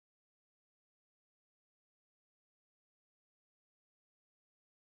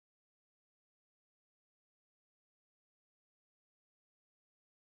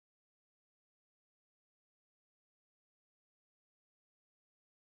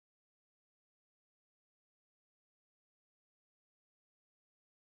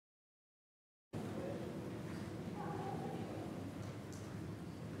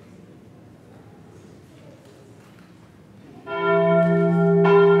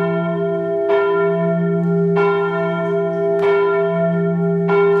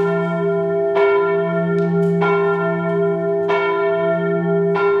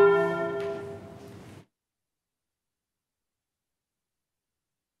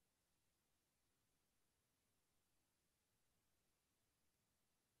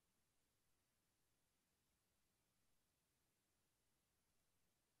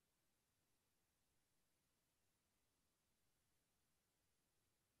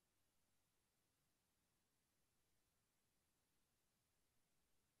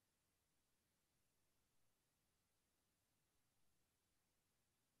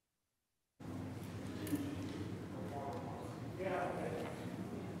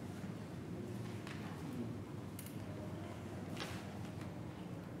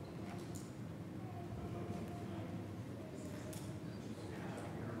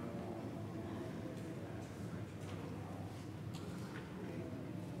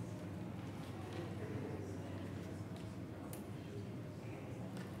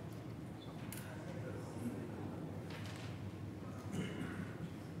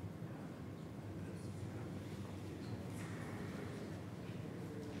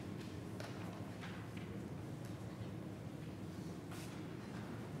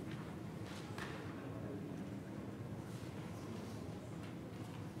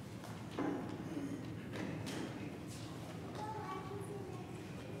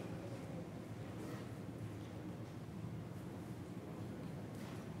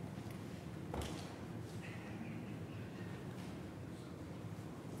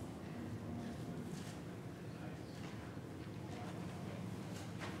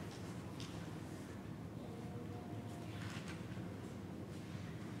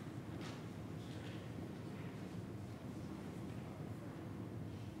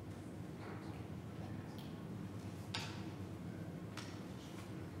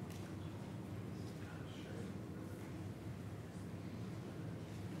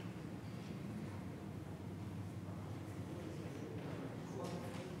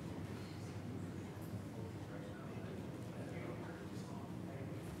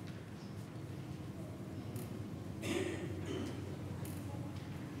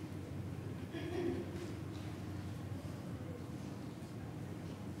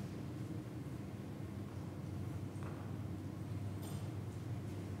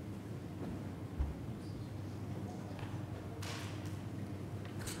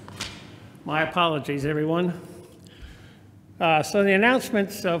My apologies, everyone. So the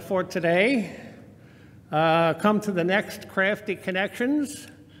announcements for today come to the next Crafty Connections,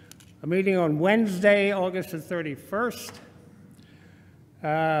 a meeting on Wednesday, August the 31st.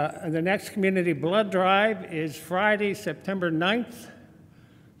 And the next Community Blood Drive is Friday, September 9th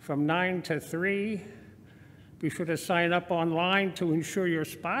from 9 to 3. Be sure to sign up online to ensure your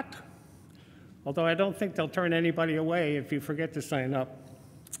spot, although I don't think they'll turn anybody away if you forget to sign up.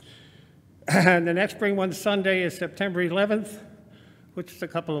 And the next Bring One Sunday is September 11th, which is a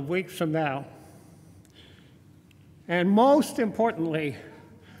couple of weeks from now. And most importantly,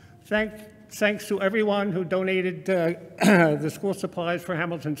 thanks to everyone who donated the school supplies for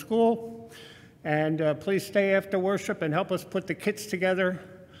Hamilton School. And please stay after worship and help us put the kits together.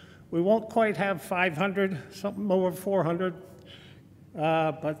 We won't quite have 500, something over 400,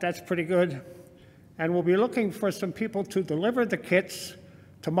 but that's pretty good. And we'll be looking for some people to deliver the kits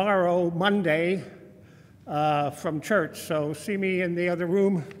tomorrow, Monday, from church. So see me in the other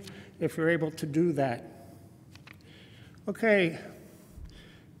room if you're able to do that. Okay.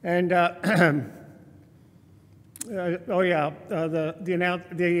 And the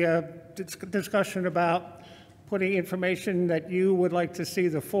discussion about putting information that you would like to see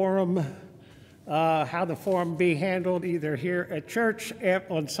the forum, how the forum be handled either here at church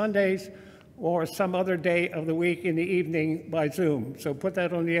on Sundays or some other day of the week in the evening by Zoom. So put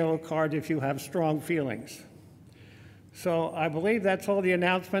that on the yellow card if you have strong feelings. So I believe that's all the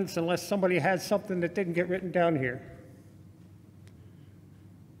announcements, unless somebody has something that didn't get written down here.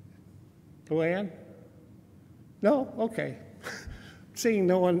 Luann? No? Okay. Seeing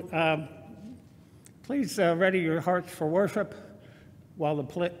no one, please ready your hearts for worship while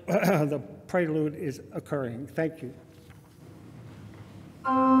the prelude is occurring. Thank you.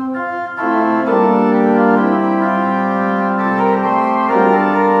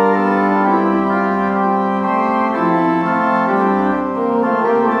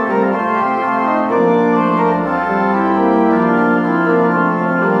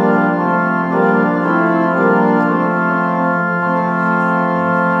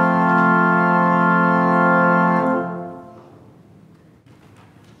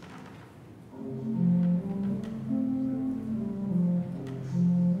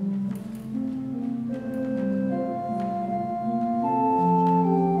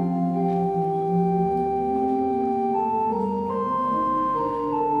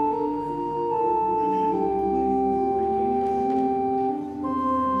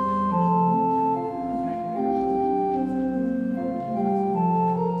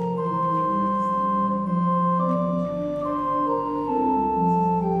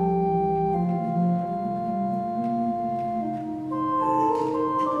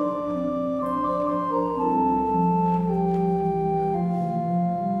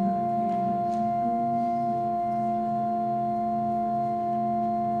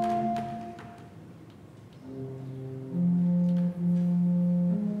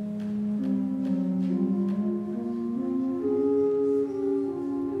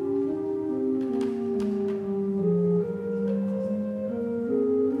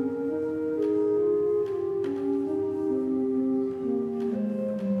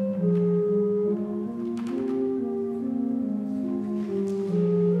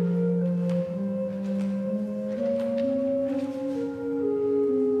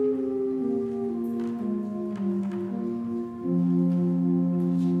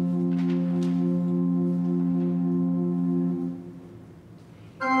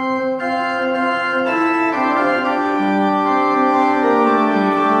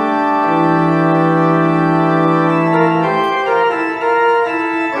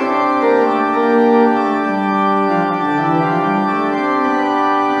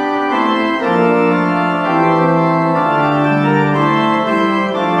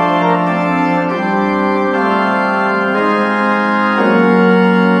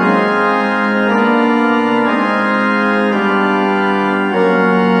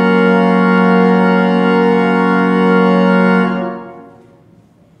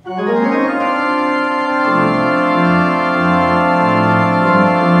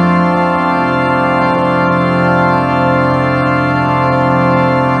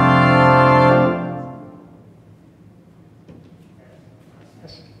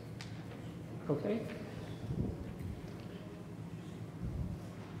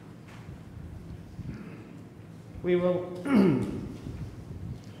 We will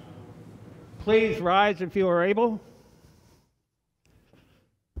please rise if you are able.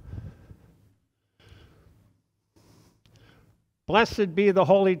 Blessed be the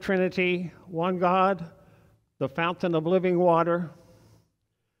Holy Trinity, one God, the fountain of living water,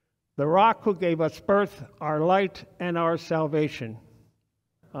 the rock who gave us birth, our light, and our salvation.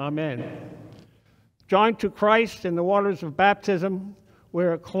 Amen. Joined to Christ in the waters of baptism, we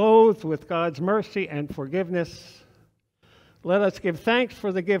are clothed with God's mercy and forgiveness. Let us give thanks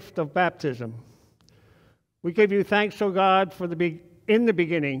for the gift of baptism. We give you thanks, O God, for in the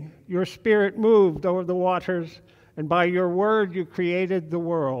beginning your Spirit moved over the waters, and by your word you created the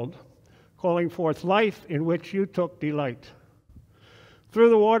world, calling forth life in which you took delight. Through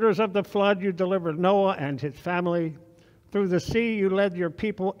the waters of the flood you delivered Noah and his family. Through the sea you led your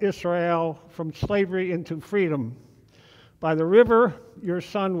people Israel from slavery into freedom. By the river your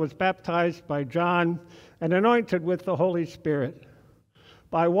son was baptized by John and anointed with the Holy Spirit.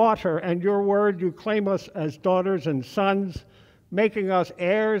 By water and your word you claim us as daughters and sons, making us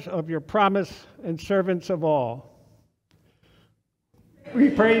heirs of your promise and servants of all. We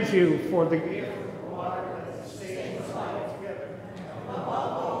praise you for the gift of water that sustains life together. Above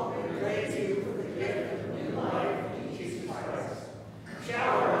all, we praise you for the gift of new life in Jesus Christ.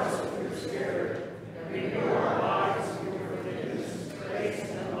 Shower us with your Spirit and renew our lives with your forgiveness, grace,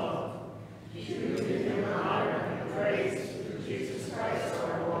 and love. To you be given honor and praise through Jesus Christ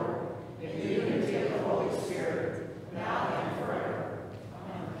our Lord, in unity of the Holy Spirit, now and forever.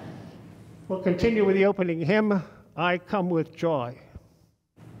 Amen. We'll continue with the opening hymn, I Come with Joy.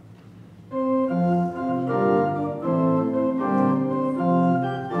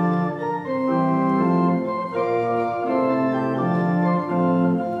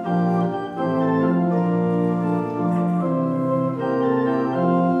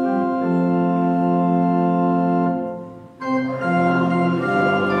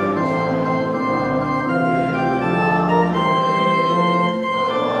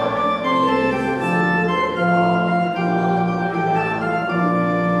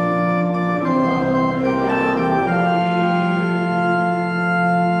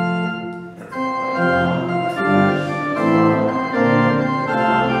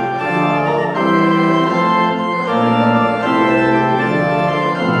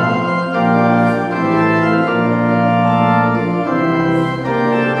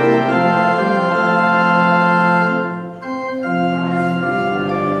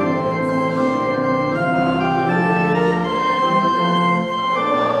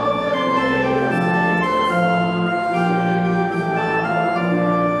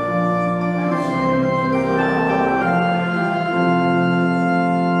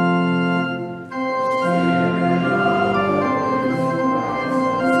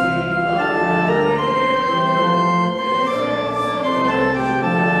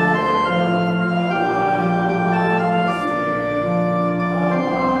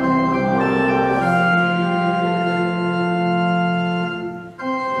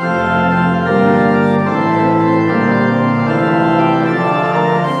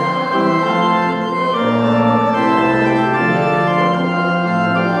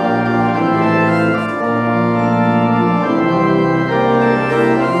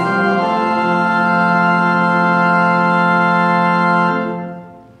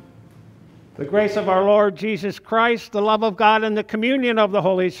 The grace of our Lord Jesus Christ, the love of God, and the communion of the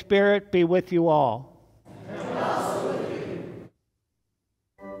Holy Spirit be with you all. And also with you.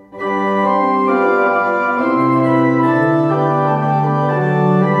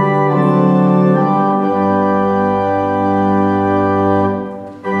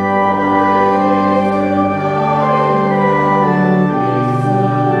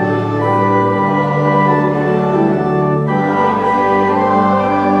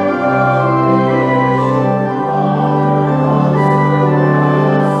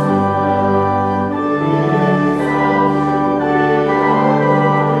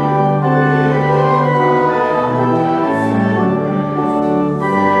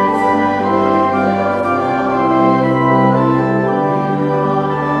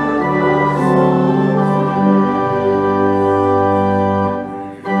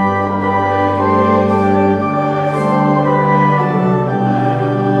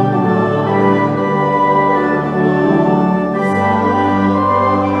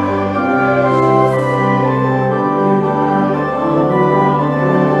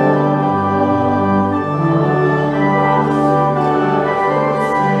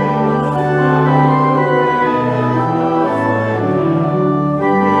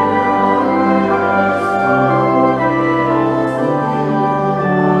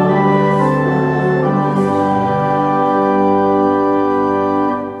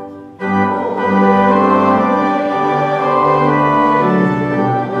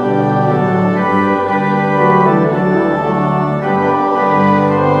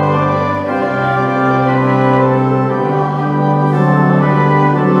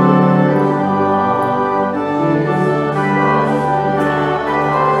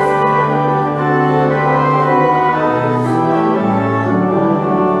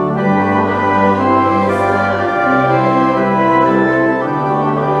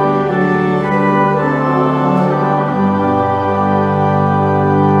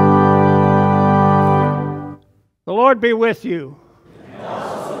 be with you. And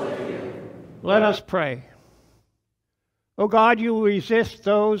also with you. Let us pray. O God, you resist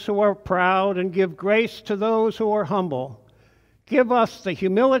those who are proud and give grace to those who are humble. Give us the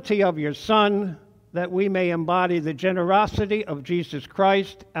humility of your Son, that we may embody the generosity of Jesus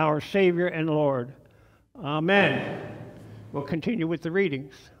Christ, our Savior and Lord. Amen. We'll continue with the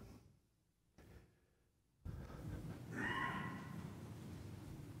readings.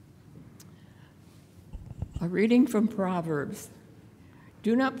 A reading from Proverbs.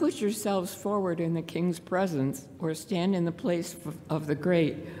 Do not put yourselves forward in the king's presence or stand in the place of the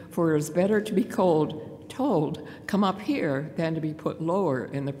great, for it is better to be told, come up here, than to be put lower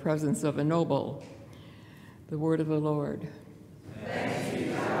in the presence of a noble. The word of the Lord. Thanks be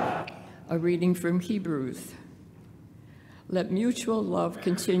to God. A reading from Hebrews. Let mutual love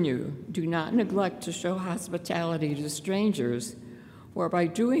continue. Do not neglect to show hospitality to strangers, for by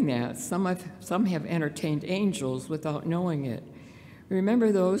doing that, some have entertained angels without knowing it.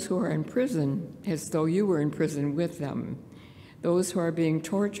 Remember those who are in prison as though you were in prison with them, those who are being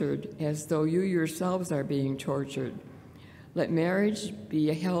tortured as though you yourselves are being tortured. Let marriage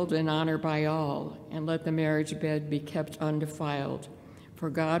be held in honor by all, and let the marriage bed be kept undefiled, for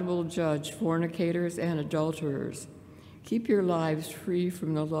God will judge fornicators and adulterers. Keep your lives free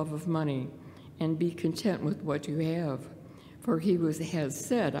from the love of money, and be content with what you have. For he has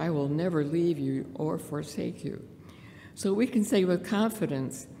said, I will never leave you or forsake you. So we can say with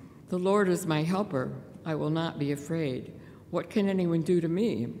confidence, the Lord is my helper. I will not be afraid. What can anyone do to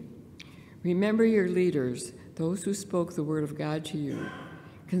me? Remember your leaders, those who spoke the word of God to you.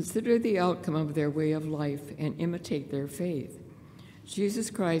 Consider the outcome of their way of life and imitate their faith.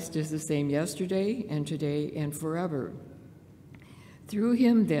 Jesus Christ is the same yesterday and today and forever. Through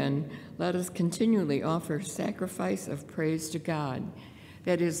him, then, let us continually offer sacrifice of praise to God,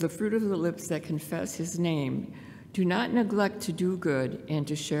 that is the fruit of the lips that confess his name. Do not neglect to do good and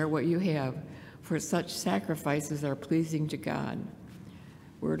to share what you have, for such sacrifices are pleasing to God.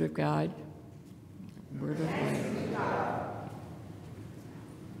 Word of God. Word of God.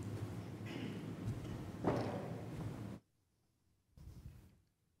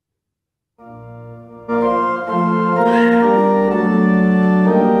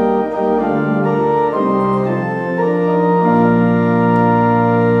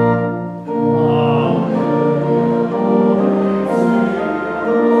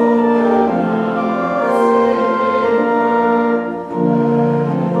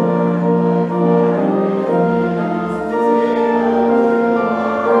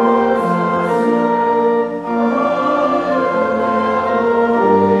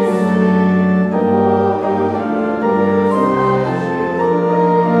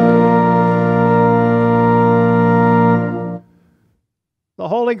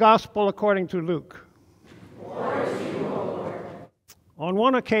 Gospel according to Luke. On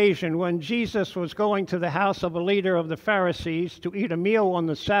one occasion, when Jesus was going to the house of a leader of the Pharisees to eat a meal on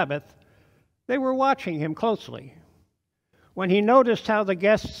the Sabbath, they were watching him closely. When he noticed how the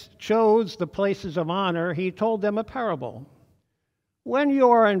guests chose the places of honor, he told them a parable. When you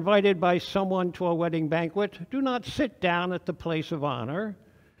are invited by someone to a wedding banquet, do not sit down at the place of honor,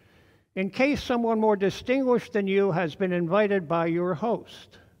 in case someone more distinguished than you has been invited by your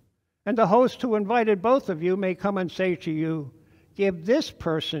host. And the host who invited both of you may come and say to you, give this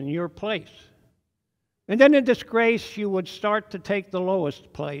person your place. And then in disgrace you would start to take the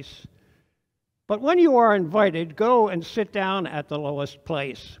lowest place. But when you are invited, go and sit down at the lowest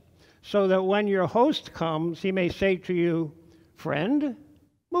place, so that when your host comes, he may say to you, friend,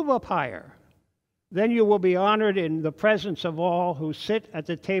 move up higher. Then you will be honored in the presence of all who sit at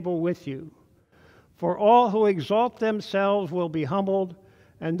the table with you. For all who exalt themselves will be humbled,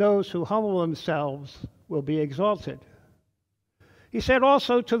 and those who humble themselves will be exalted. He said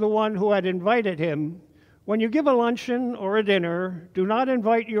also to the one who had invited him, when you give a luncheon or a dinner, do not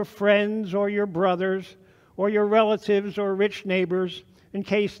invite your friends or your brothers or your relatives or rich neighbors, in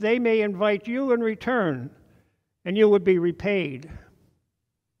case they may invite you in return, and you would be repaid.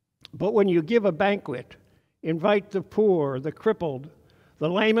 But when you give a banquet, invite the poor, the crippled, the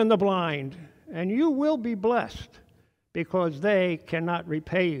lame and the blind, and you will be blessed, because they cannot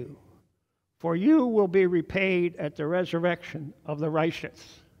repay you. For you will be repaid at the resurrection of the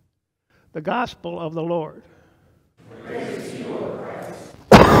righteous. The gospel of the Lord. Praise to you, O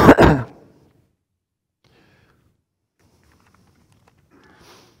Christ.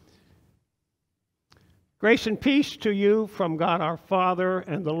 Grace and peace to you from God our Father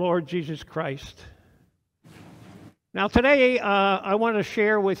and the Lord Jesus Christ. Now today, I want to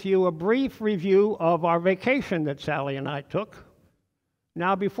share with you a brief review of our vacation that Sally and I took.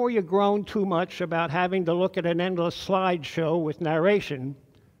 Now, before you groan too much about having to look at an endless slideshow with narration,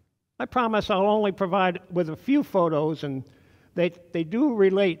 I promise I'll only provide with a few photos, and they do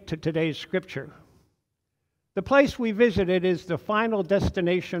relate to today's scripture. The place we visited is the final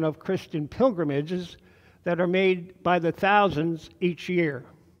destination of Christian pilgrimages that are made by the thousands each year.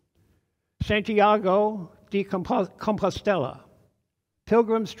 Santiago de Compostela.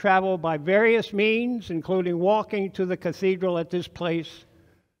 Pilgrims travel by various means, including walking to the cathedral at this place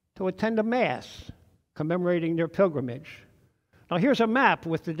to attend a Mass commemorating their pilgrimage. Now here's a map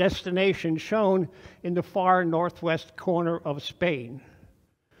with the destination shown in the far northwest corner of Spain.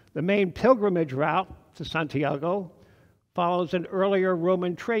 The main pilgrimage route to Santiago follows an earlier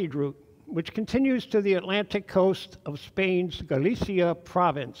Roman trade route, which continues to the Atlantic coast of Spain's Galicia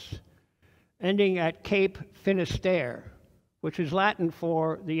province, ending at Cape Finisterre, which is Latin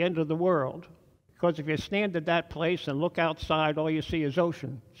for the end of the world. Because if you stand at that place and look outside, all you see is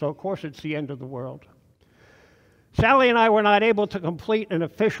ocean. So of course it's the end of the world. Sally and I were not able to complete an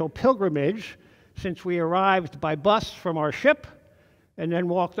official pilgrimage since we arrived by bus from our ship and then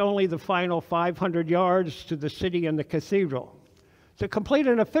walked only the final 500 yards to the city and the cathedral. To complete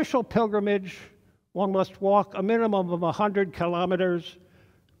an official pilgrimage, one must walk a minimum of 100 kilometers,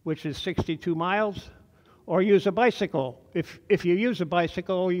 which is 62 miles, or use a bicycle. If you use a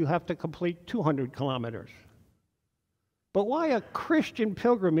bicycle, you have to complete 200 kilometers. But why a Christian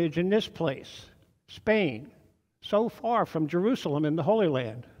pilgrimage in this place, Spain, so far from Jerusalem in the Holy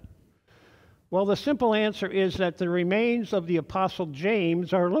Land? Well, the simple answer is that the remains of the Apostle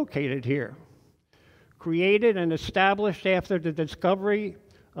James are located here, created and established after the discovery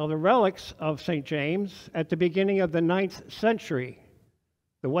of the relics of St. James at the beginning of the 9th century.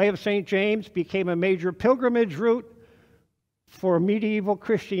 The Way of St. James became a major pilgrimage route for medieval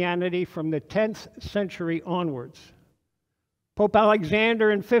Christianity from the 10th century onwards. Pope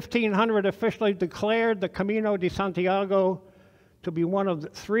Alexander in 1500 officially declared the Camino de Santiago to be one of the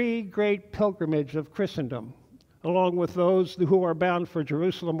 3 great pilgrimages of Christendom, along with those who are bound for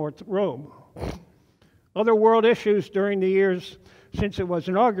Jerusalem or Rome. Other world issues during the years since it was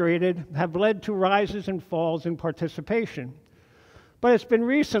inaugurated have led to rises and falls in participation. But it's been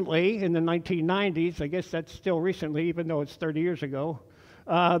recently, in the 1990s, I guess that's still recently, even though it's 30 years ago,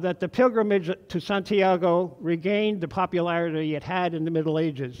 that the pilgrimage to Santiago regained the popularity it had in the Middle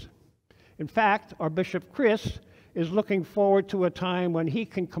Ages. In fact, our Bishop Chris is looking forward to a time when he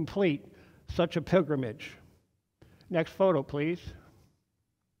can complete such a pilgrimage. Next photo, please.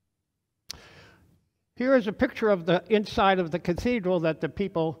 Here is a picture of the inside of the cathedral that the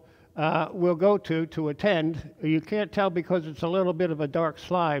people will go to attend. You can't tell because it's a little bit of a dark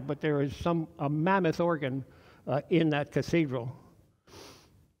slide, but there is a mammoth organ in that cathedral.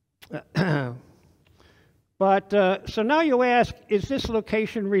 So now you ask, how is this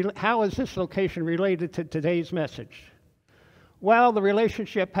location related to today's message? Well, the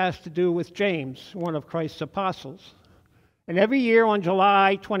relationship has to do with James, one of Christ's apostles. And every year on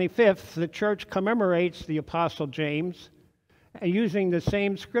July 25th, the church commemorates the Apostle James, using the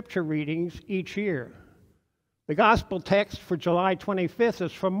same scripture readings each year. The gospel text for July 25th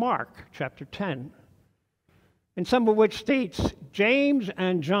is from Mark chapter 10, and some of which states, James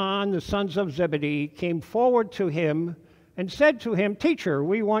and John, the sons of Zebedee, came forward to him and said to him, Teacher,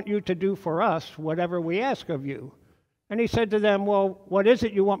 we want you to do for us whatever we ask of you. And he said to them, Well, what is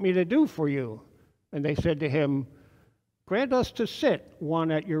it you want me to do for you? And they said to him, Grant us to sit,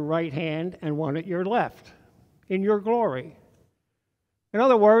 one at your right hand and one at your left, in your glory. In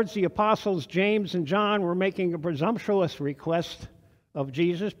other words, the apostles James and John were making a presumptuous request of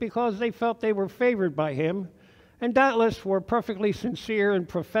Jesus because they felt they were favored by him, and doubtless were perfectly sincere in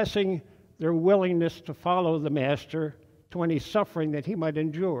professing their willingness to follow the Master to any suffering that he might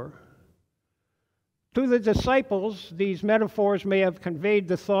endure. To the disciples, these metaphors may have conveyed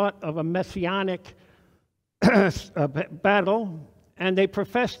the thought of a messianic battle, and they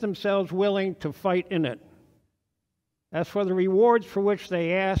professed themselves willing to fight in it. As for the rewards for which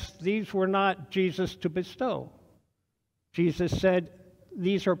they asked, these were not Jesus to bestow. Jesus said,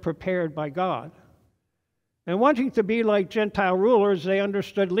 these are prepared by God. And wanting to be like Gentile rulers, they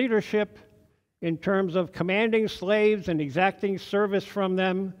understood leadership in terms of commanding slaves and exacting service from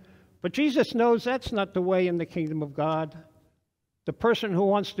them. But Jesus knows that's not the way in the kingdom of God. The person who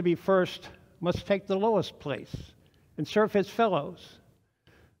wants to be first must take the lowest place and serve his fellows.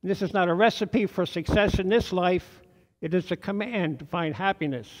 And this is not a recipe for success in this life. It is a command to find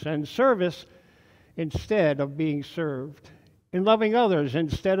happiness and service instead of being served, in loving others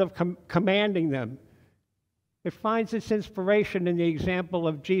instead of commanding them. It finds its inspiration in the example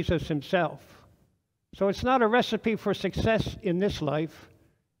of Jesus himself. So it's not a recipe for success in this life.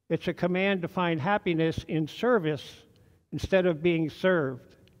 It's a command to find happiness in service instead of being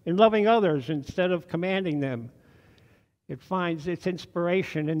served, in loving others instead of commanding them. It finds its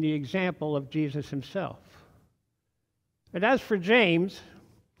inspiration in the example of Jesus himself. And as for James,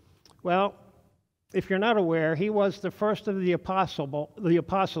 well, if you're not aware, he was the first of the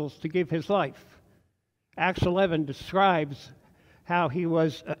apostles to give his life. Acts 11 describes how he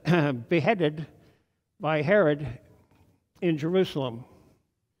was beheaded by Herod in Jerusalem.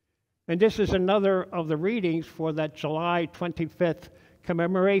 And this is another of the readings for that July 25th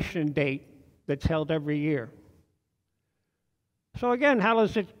commemoration date that's held every year. So again, how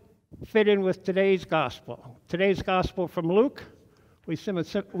does it fit in with today's gospel? Today's gospel from Luke, we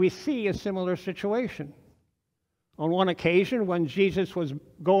see a similar situation. On one occasion, when Jesus was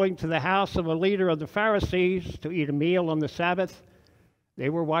going to the house of a leader of the Pharisees to eat a meal on the Sabbath, they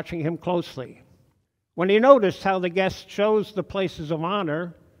were watching him closely. When he noticed how the guests chose the places of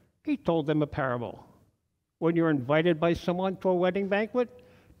honor, he told them a parable. When you're invited by someone to a wedding banquet,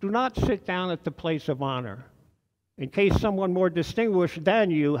 do not sit down at the place of honor, in case someone more distinguished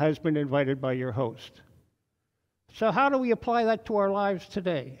than you has been invited by your host. So how do we apply that to our lives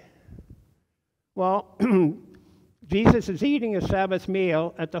today? Well, Jesus is eating a Sabbath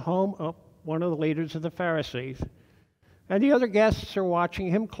meal at the home of one of the leaders of the Pharisees, and the other guests are watching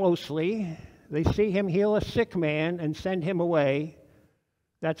him closely. They see him heal a sick man and send him away.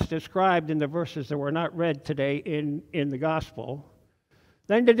 That's described in the verses that were not read today in the gospel.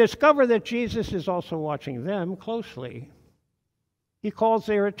 Then to discover that Jesus is also watching them closely, he calls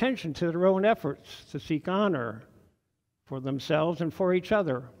their attention to their own efforts to seek honor for themselves and for each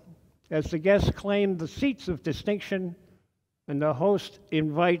other, as the guests claim the seats of distinction, and the host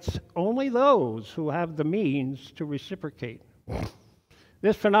invites only those who have the means to reciprocate.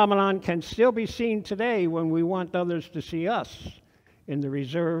 This phenomenon can still be seen today when we want others to see us in the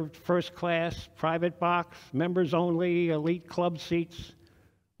reserved first class, private box, members only, elite club seats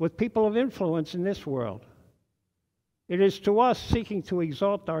with people of influence in this world. It is to us seeking to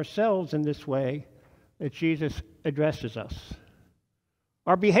exalt ourselves in this way that Jesus addresses us.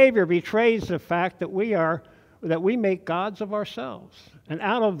 Our behavior betrays the fact that we make gods of ourselves and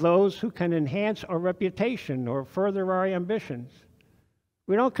out of those who can enhance our reputation or further our ambitions.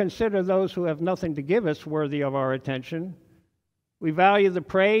 We don't consider those who have nothing to give us worthy of our attention. We value the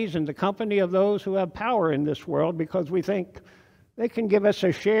praise and the company of those who have power in this world because we think they can give us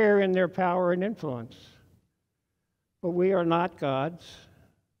a share in their power and influence. But we are not gods.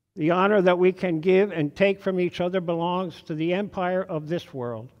 The honor that we can give and take from each other belongs to the empire of this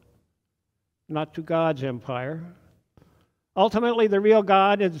world, not to God's empire. Ultimately, the real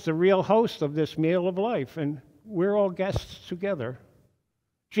God is the real host of this meal of life, and we're all guests together.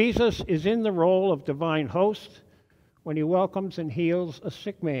 Jesus is in the role of divine host when he welcomes and heals a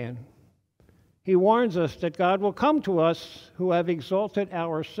sick man. He warns us that God will come to us who have exalted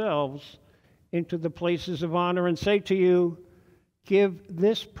ourselves into the places of honor and say to you, give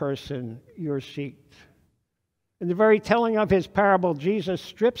this person your seat. In the very telling of his parable, Jesus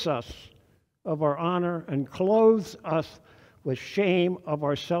strips us of our honor and clothes us with shame of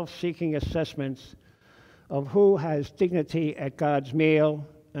our self-seeking assessments of who has dignity at God's meal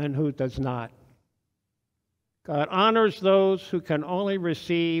and who does not. God honors those who can only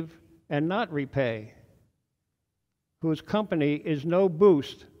receive and not repay, whose company is no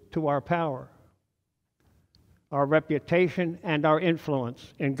boost to our power, our reputation, and our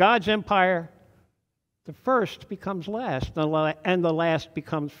influence. In God's empire, the first becomes last, and the last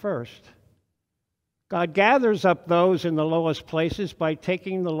becomes first. God gathers up those in the lowest places by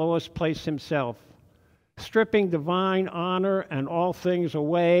taking the lowest place himself, stripping divine honor and all things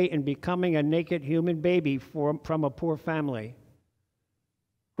away and becoming a naked human baby from a poor family.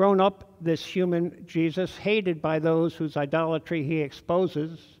 Grown up, this human Jesus, hated by those whose idolatry he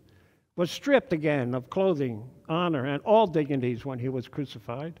exposes, was stripped again of clothing, honor, and all dignities when he was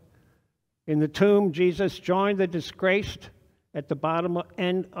crucified. In the tomb, Jesus joined the disgraced at the bottom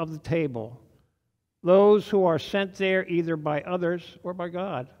end of the table, those who are sent there either by others or by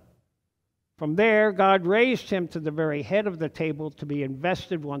God. From there, God raised him to the very head of the table to be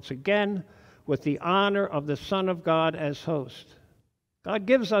invested once again with the honor of the Son of God as host. God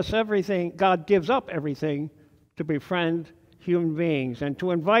gives up everything to befriend human beings and to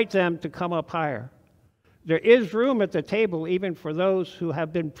invite them to come up higher. There is room at the table even for those who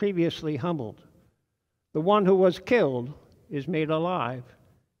have been previously humbled. The one who was killed is made alive.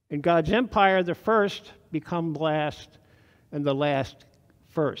 In God's empire, the first become last and the last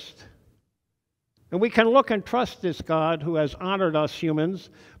first. And we can look and trust this God who has honored us humans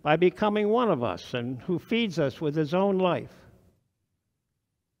by becoming one of us and who feeds us with his own life.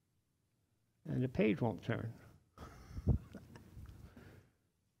 And the page won't turn.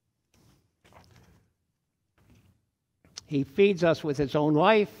 He feeds us with his own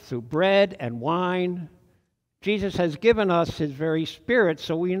life through bread and wine. Jesus has given us his very Spirit,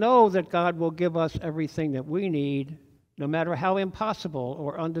 so we know that God will give us everything that we need, no matter how impossible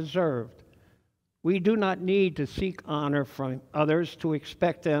or undeserved. We do not need to seek honor from others to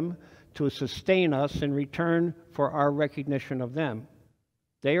expect them to sustain us in return for our recognition of them.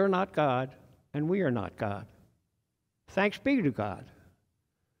 They are not God, and we are not God. Thanks be to God.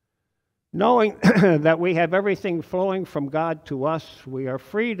 Knowing that we have everything flowing from God to us, we are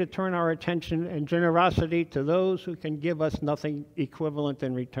free to turn our attention and generosity to those who can give us nothing equivalent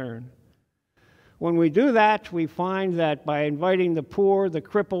in return. When we do that, we find that by inviting the poor, the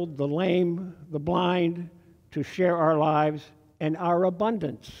crippled, the lame, the blind to share our lives and our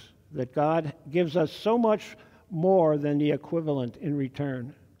abundance, that God gives us so much more than the equivalent in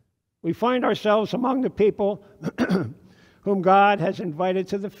return. We find ourselves among the people whom God has invited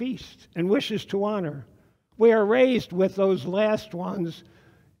to the feast and wishes to honor. We are raised with those last ones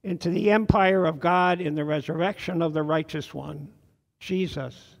into the empire of God in the resurrection of the righteous one,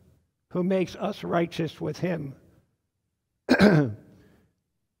 Jesus, who makes us righteous with him. And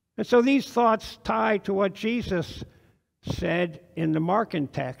so these thoughts tie to what Jesus said in the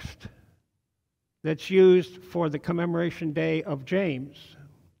Markan text that's used for the commemoration day of James.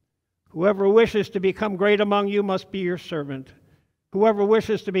 Whoever wishes to become great among you must be your servant. Whoever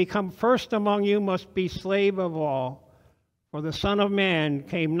wishes to become first among you must be slave of all. For the Son of Man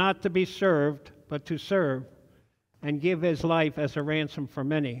came not to be served, but to serve, and give his life as a ransom for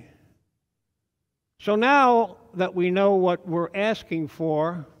many. So now that we know what we're asking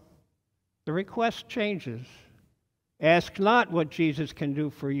for, the request changes. Ask not what Jesus can do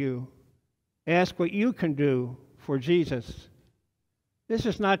for you. Ask what you can do for Jesus. This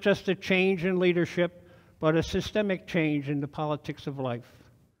is not just a change in leadership, but a systemic change in the politics of life.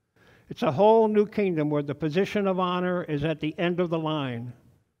 It's a whole new kingdom where the position of honor is at the end of the line.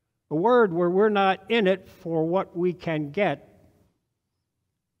 A word where we're not in it for what we can get,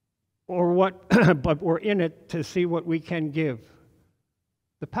 but we're in it to see what we can give.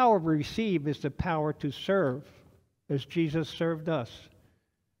 The power we receive is the power to serve, as Jesus served us.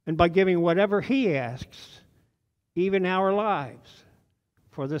 And by giving whatever he asks, even our lives,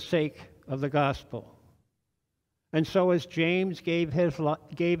 for the sake of the gospel. And so as James gave his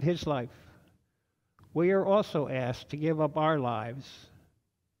life, we are also asked to give up our lives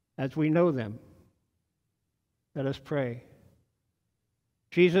as we know them. Let us pray.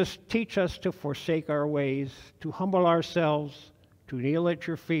 Jesus, teach us to forsake our ways, to humble ourselves, to kneel at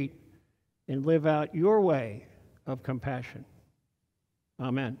your feet, and live out your way of compassion.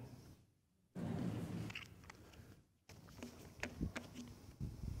 Amen.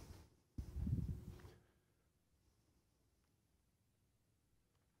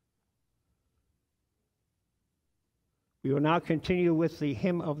 We will now continue with the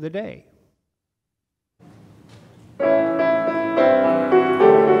hymn of the day. Praise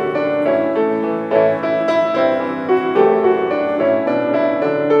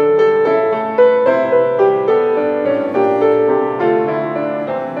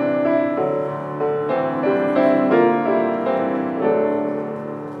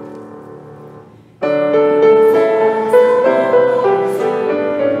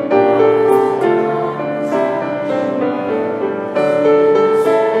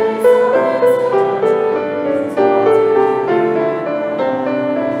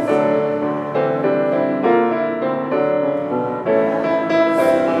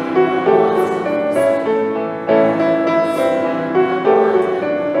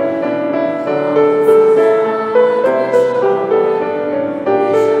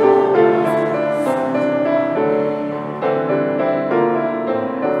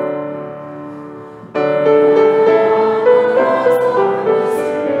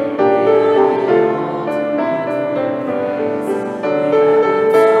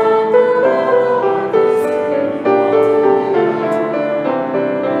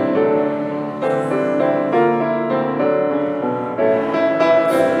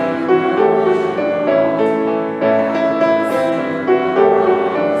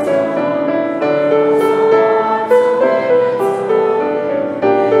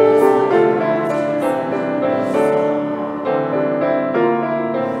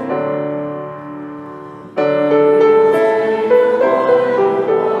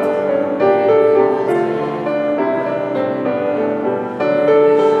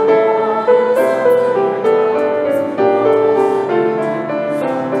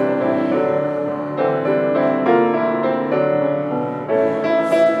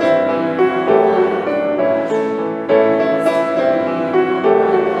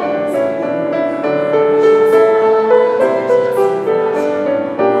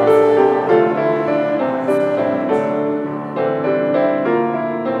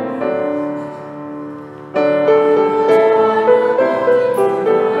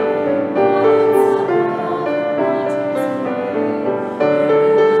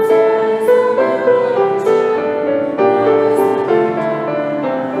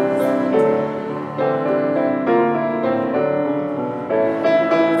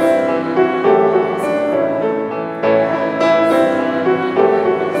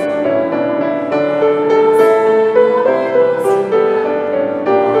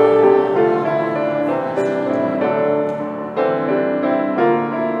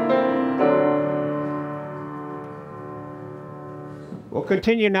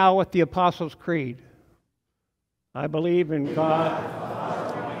continue now with the Apostles' Creed. I believe in God,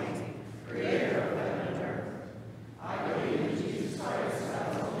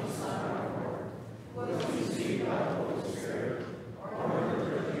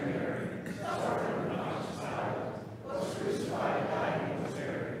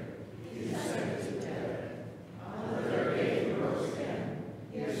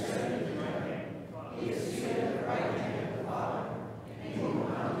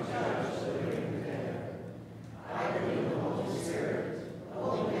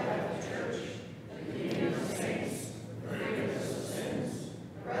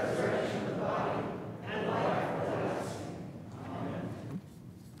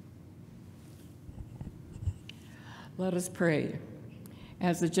 Let us pray.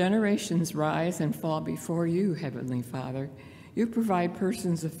 As the generations rise and fall before you, Heavenly Father, you provide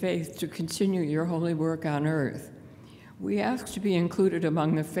persons of faith to continue your holy work on earth. We ask to be included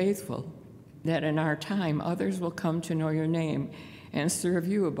among the faithful, that in our time others will come to know your name and serve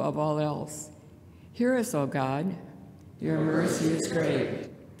you above all else. Hear us, O God. Your mercy is great.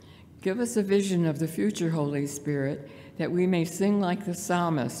 Give us a vision of the future, Holy Spirit, that we may sing like the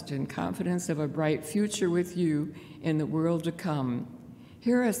psalmist in confidence of a bright future with you in the world to come.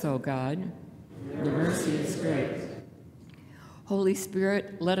 Hear us, O God. Your mercy is great. Holy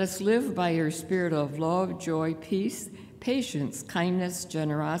Spirit, let us live by your spirit of love, joy, peace, patience, kindness,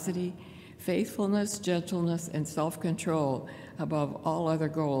 generosity, faithfulness, gentleness, and self-control above all other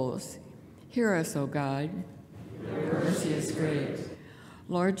goals. Hear us, O God. Your mercy is great.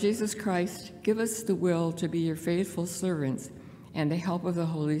 Lord Jesus Christ, give us the will to be your faithful servants and the help of the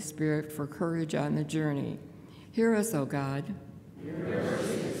Holy Spirit for courage on the journey. Hear us, O God. Your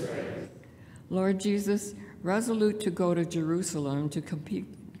mercy is great. Lord Jesus, resolute to go to Jerusalem to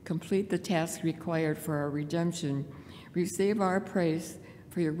complete the task required for our redemption, receive our praise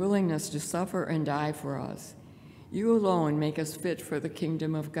for your willingness to suffer and die for us. You alone make us fit for the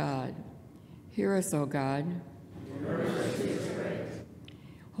kingdom of God. Hear us, O God. Your mercy is great.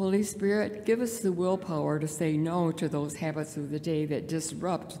 Holy Spirit, give us the willpower to say no to those habits of the day that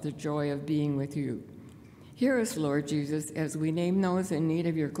disrupt the joy of being with you. Hear us, Lord Jesus, as we name those in need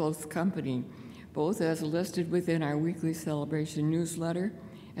of your close company, both as listed within our weekly celebration newsletter,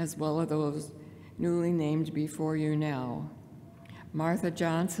 as well as those newly named before you now. Martha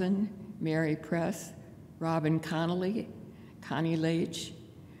Johnson, Mary Press, Robin Connolly, Connie Leitch,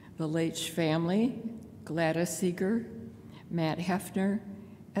 the Leitch family, Gladys Seeger, Matt Hefner,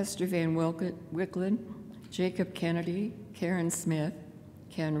 Esther Van Wicklen, Jacob Kennedy, Karen Smith,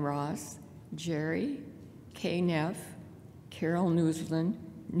 Ken Ross, Jerry, Kay Neff, Carol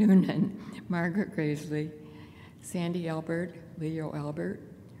Noonan, Margaret Graisley, Sandy Albert, Leo Albert,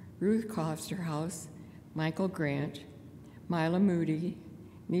 Ruth Klosterhouse, Michael Grant, Mila Moody,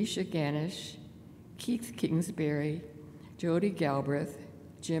 Nisha Ganish, Keith Kingsbury, Jody Galbraith,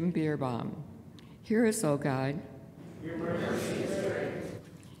 Jim Beerbaum. Hear us, O God. Your mercy is great.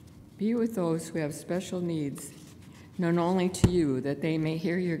 Be with those who have special needs, known only to you, that they may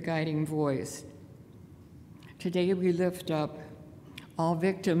hear your guiding voice. Today we lift up all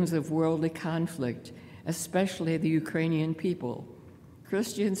victims of worldly conflict, especially the Ukrainian people,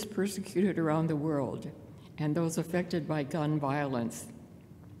 Christians persecuted around the world, and those affected by gun violence.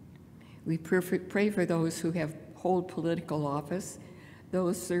 We pray for those who hold political office,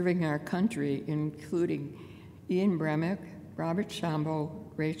 those serving our country, including Ian Bremick, Robert Shambo,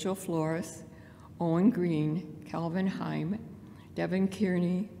 Rachel Flores, Owen Green, Calvin Heim, Devin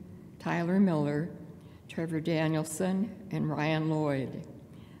Kearney, Tyler Miller, Trevor Danielson, and Ryan Lloyd.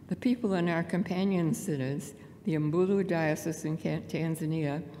 The people in our companion synods, the Mbulu Diocese in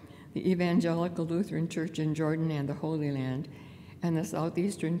Tanzania, the Evangelical Lutheran Church in Jordan and the Holy Land, and the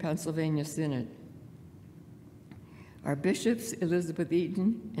Southeastern Pennsylvania Synod. Our bishops, Elizabeth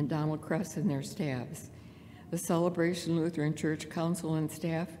Eaton and Donald Kress and their staffs, the Celebration Lutheran Church Council and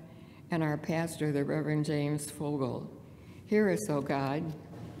staff, and our pastor, the Reverend James Fogle. Hear us, O God.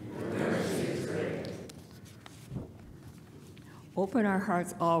 Your mercy is great. Open our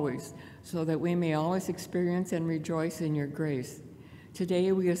hearts always, so that we may always experience and rejoice in your grace.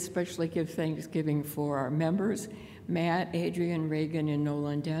 Today, we especially give thanksgiving for our members, Matt, Adrian, Reagan, and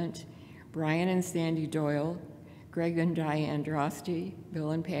Nolan Dent, Brian and Sandy Doyle, Greg and Diane Drosty,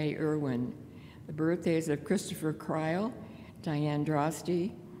 Bill and Patty Irwin. The birthdays of Christopher Kreil, Diane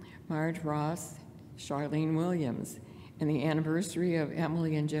Drosty, Marge Ross, Charlene Williams, and the anniversary of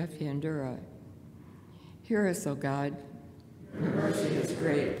Emily and Jeff Yandura. Hear us, O God. Your mercy is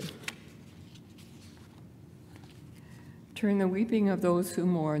great. Turn the weeping of those who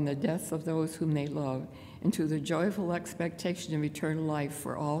mourn, the deaths of those whom they love, into the joyful expectation of eternal life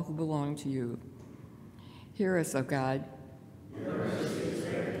for all who belong to you. Hear us, O God.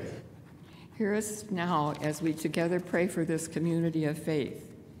 Hear us now as we together pray for this community of faith.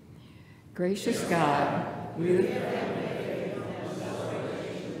 Gracious God, we lift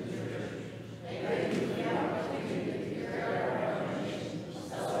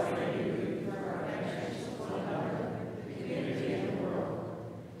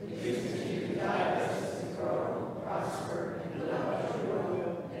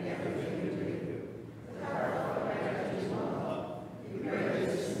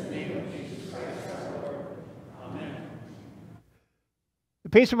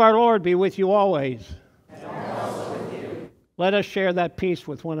The peace of our Lord be with you always. And also with you. Let us share that peace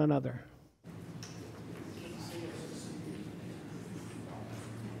with one another.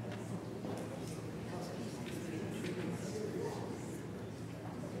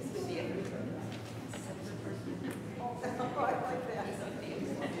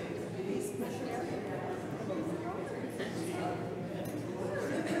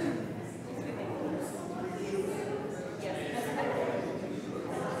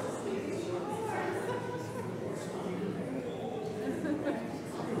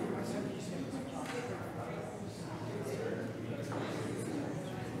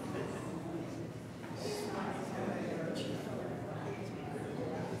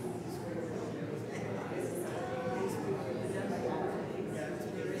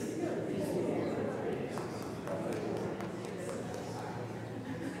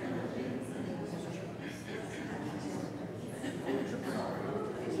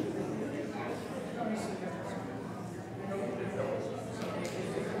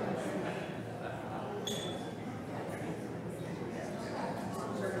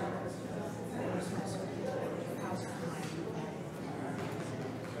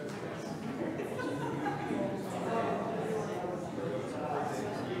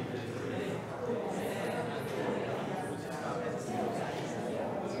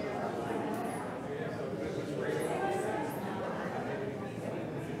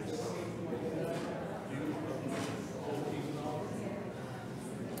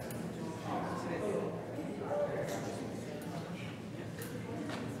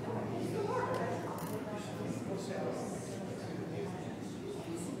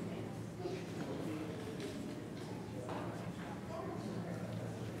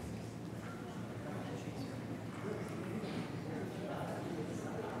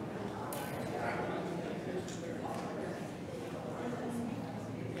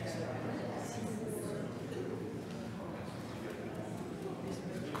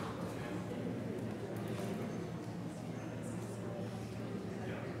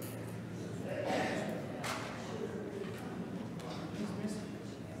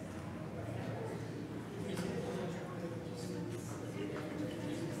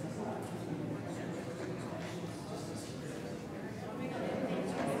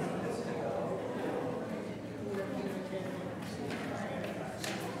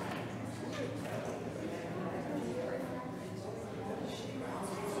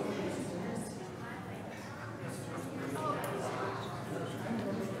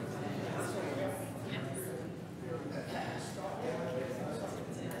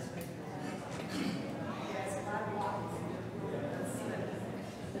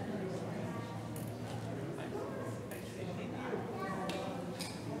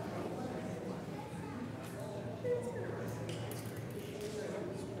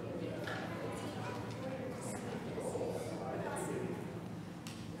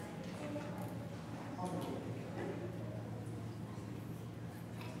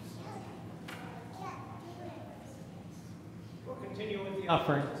 Continue with the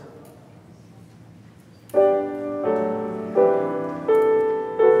offering.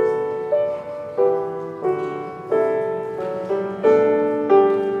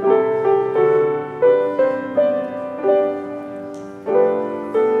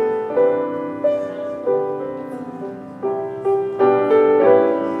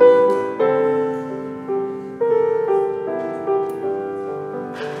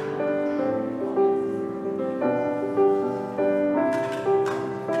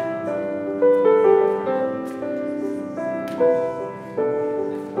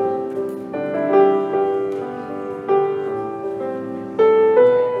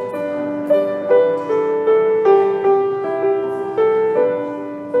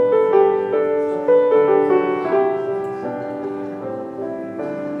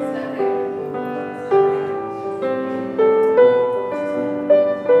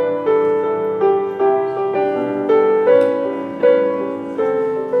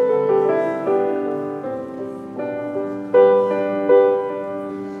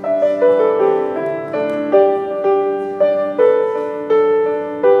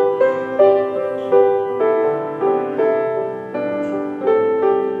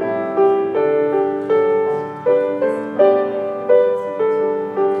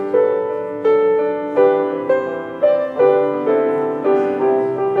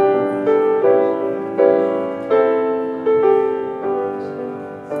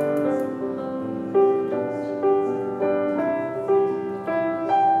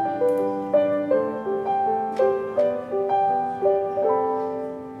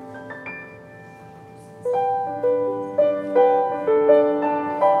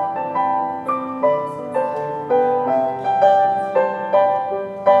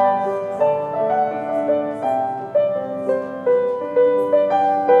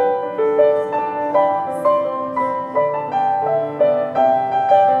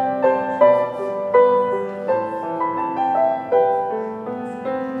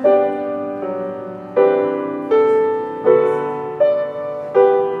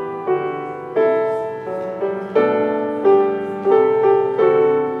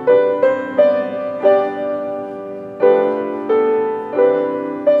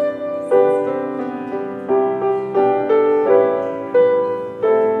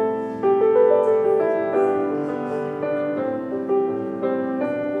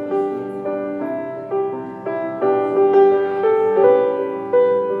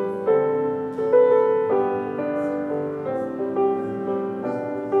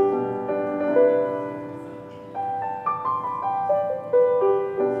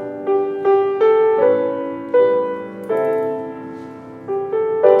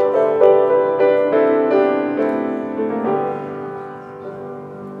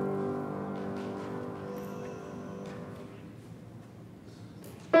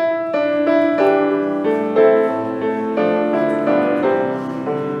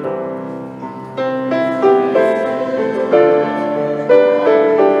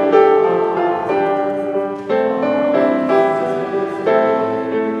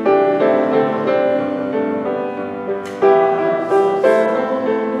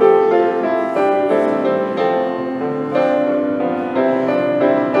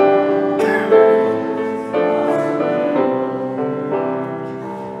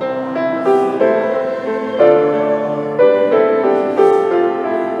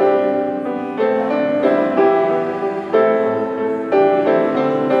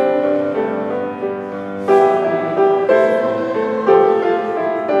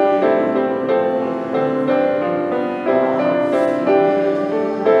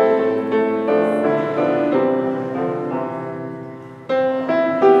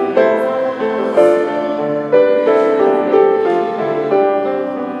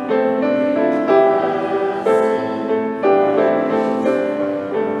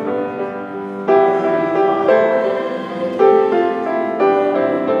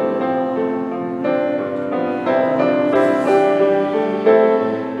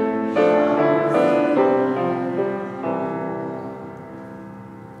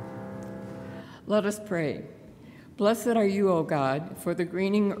 Let us pray. Blessed are you, O God, for the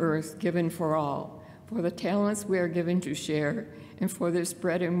greening earth given for all, for the talents we are given to share, and for this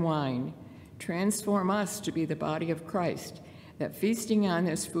bread and wine. Transform us to be the body of Christ, that feasting on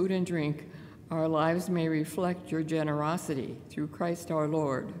this food and drink, our lives may reflect your generosity through Christ our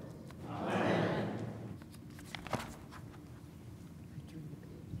Lord. Amen.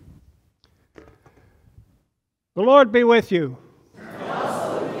 The Lord be with you. And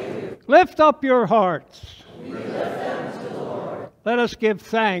also with you. Lift up your hearts. We lift them to the Lord. Let us give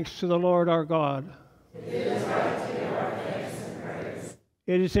thanks to the Lord our God. It is right to give our thanks and praise.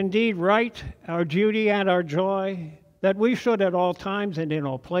 It is indeed right, our duty and our joy, that we should at all times and in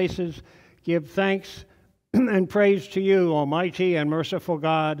all places give thanks and praise to you, Almighty and merciful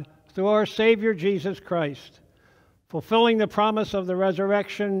God, through our Savior Jesus Christ. Fulfilling the promise of the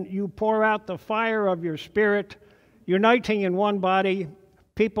resurrection, you pour out the fire of your Spirit, uniting in one body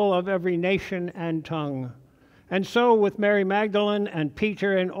people of every nation and tongue. And so with Mary Magdalene and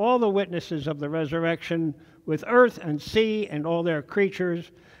Peter and all the witnesses of the resurrection, with earth and sea and all their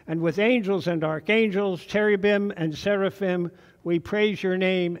creatures, and with angels and archangels, cherubim and seraphim, we praise your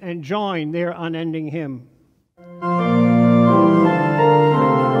name and join their unending hymn.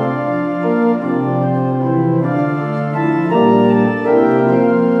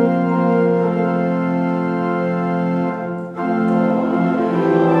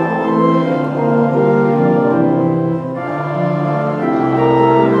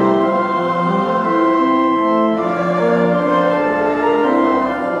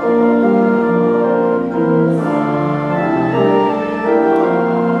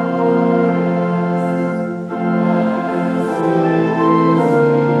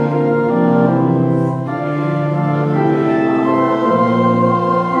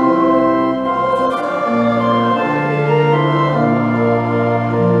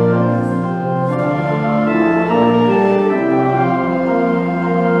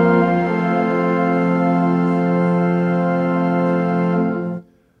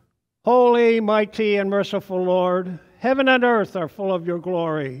 Mighty and merciful Lord, heaven and earth are full of your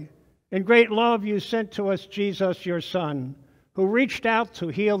glory. In great love you sent to us Jesus, your Son, who reached out to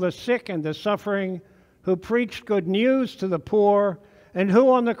heal the sick and the suffering, who preached good news to the poor, and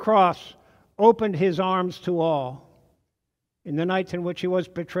who on the cross opened his arms to all. In the night in which he was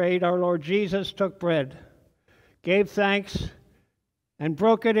betrayed, our Lord Jesus took bread, gave thanks, and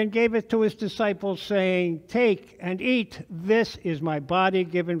broke it and gave it to his disciples, saying, "Take and eat, this is my body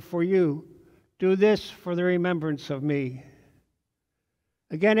given for you. Do this for the remembrance of me."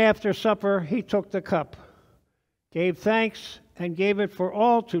 Again after supper, he took the cup, gave thanks, and gave it for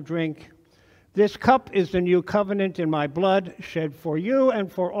all to drink. "This cup is the new covenant in my blood, shed for you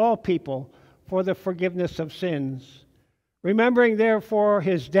and for all people, for the forgiveness of sins. Remembering therefore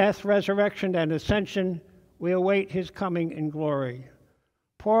his death, resurrection, and ascension, we await his coming in glory.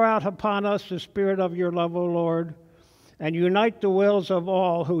 Pour out upon us the Spirit of your love, O Lord, and unite the wills of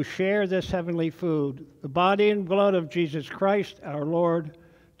all who share this heavenly food, the body and blood of Jesus Christ, our Lord,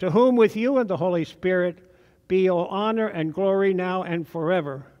 to whom with you and the Holy Spirit be all honor and glory now and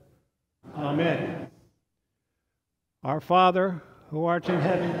forever. Amen. Our Father, who art in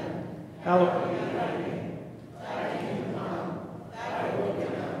heaven, hallowed be thy name. Thy kingdom come, thy will be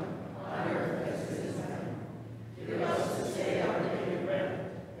done, on earth as it is in heaven. Give us this day our daily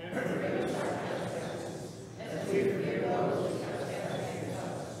bread, and forgive us our trespasses, as we forgive those who trespass against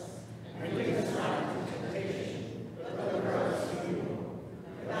us. And lead us not into temptation, but deliver us from evil.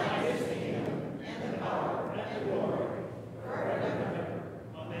 For thine is the kingdom, and the power, and the glory, forever and ever.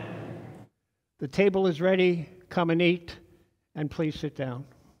 Amen. The table is ready. Come and eat, and please sit down.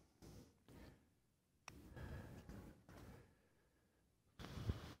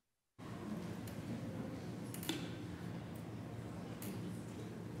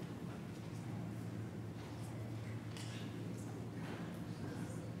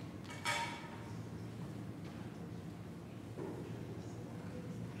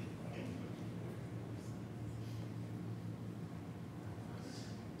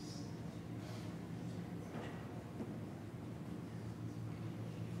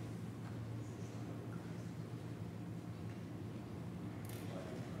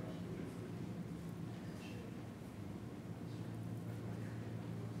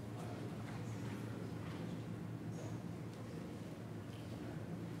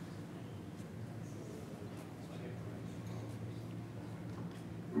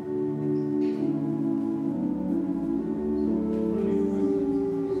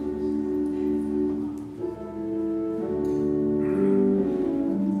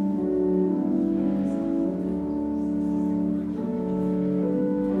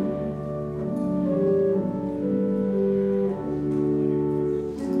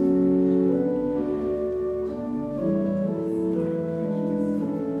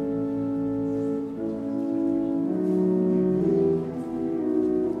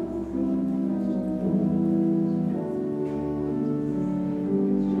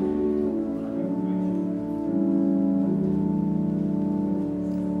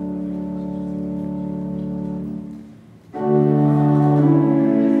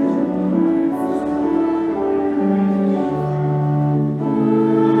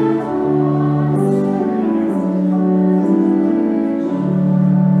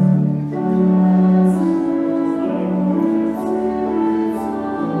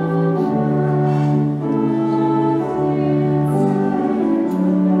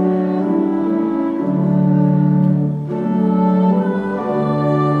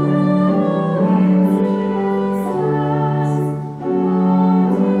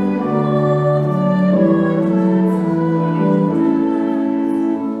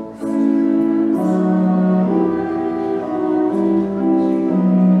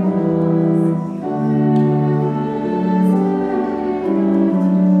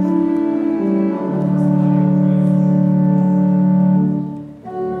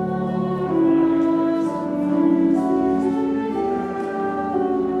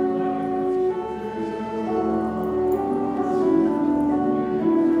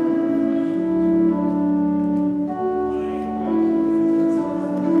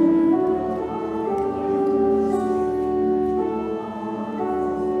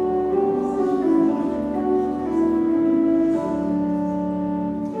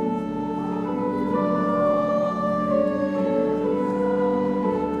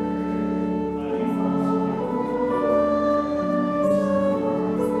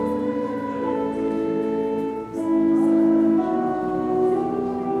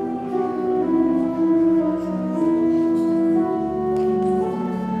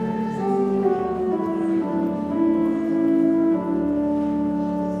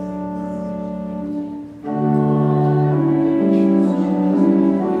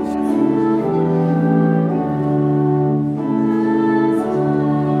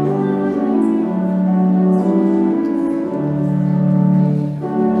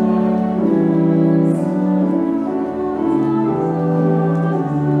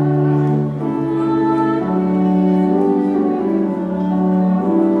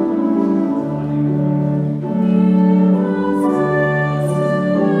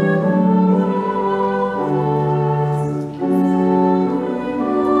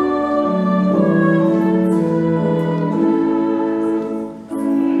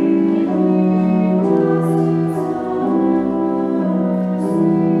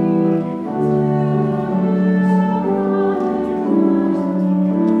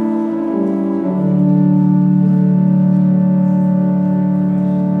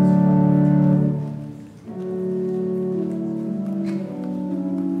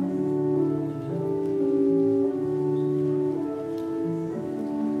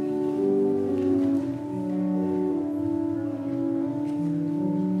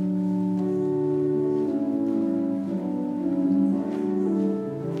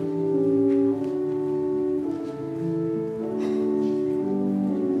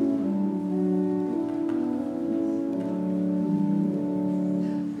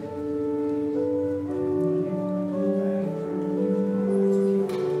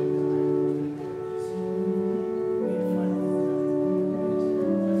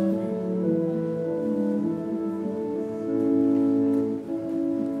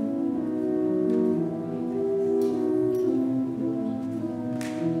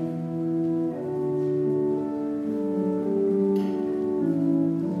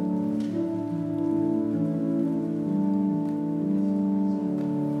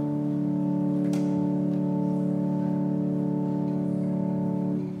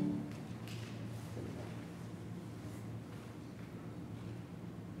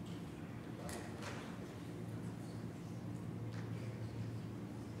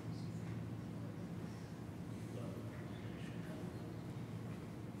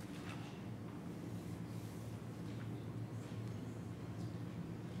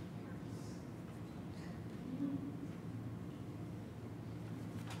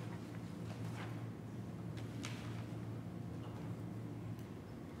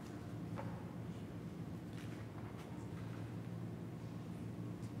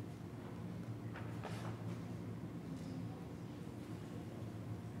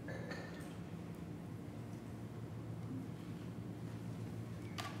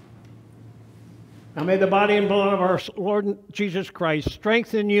 Now may the body and blood of our Lord Jesus Christ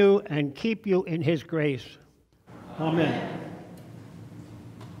strengthen you and keep you in his grace. Amen.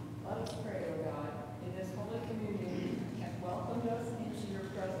 Let us pray, O God. In this Holy Communion, you have welcomed us into your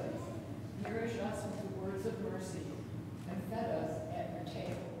presence. Nourish us with the words of mercy and fed us at your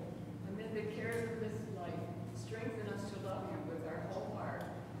table. Amid the cares of this life, strengthen us to love you with our whole heart,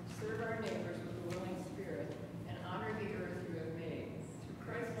 serve our neighbors with a willing spirit, and honor the earth you have made.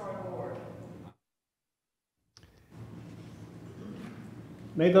 Through Christ our Lord.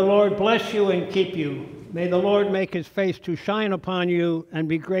 May the Lord bless you and keep you. May the Lord make his face to shine upon you and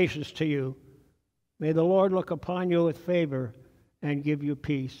be gracious to you. May the Lord look upon you with favor and give you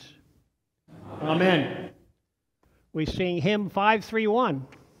peace. Amen. We sing hymn 531.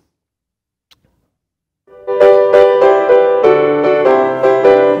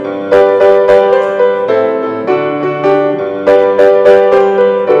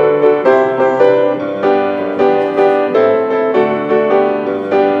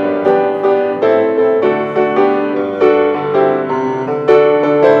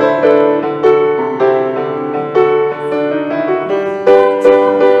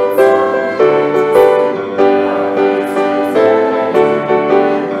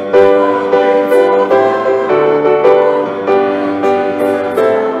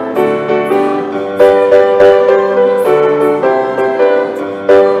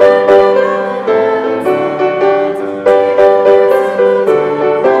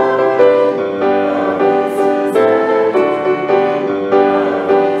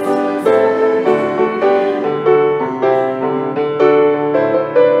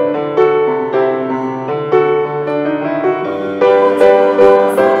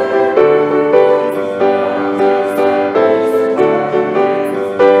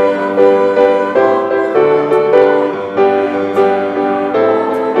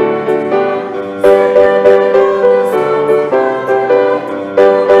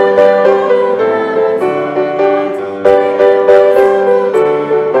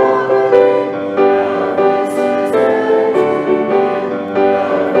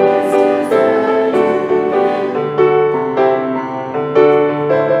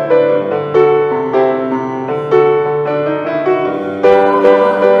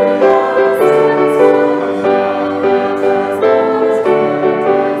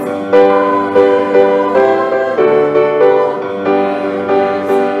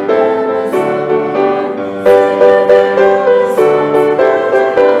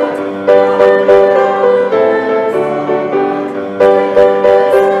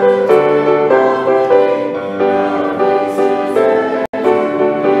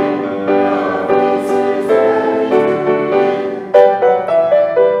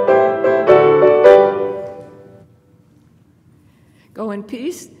 Go in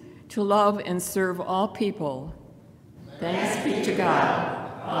peace to love and serve all people. Thanks be to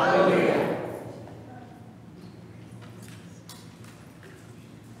God. Alleluia.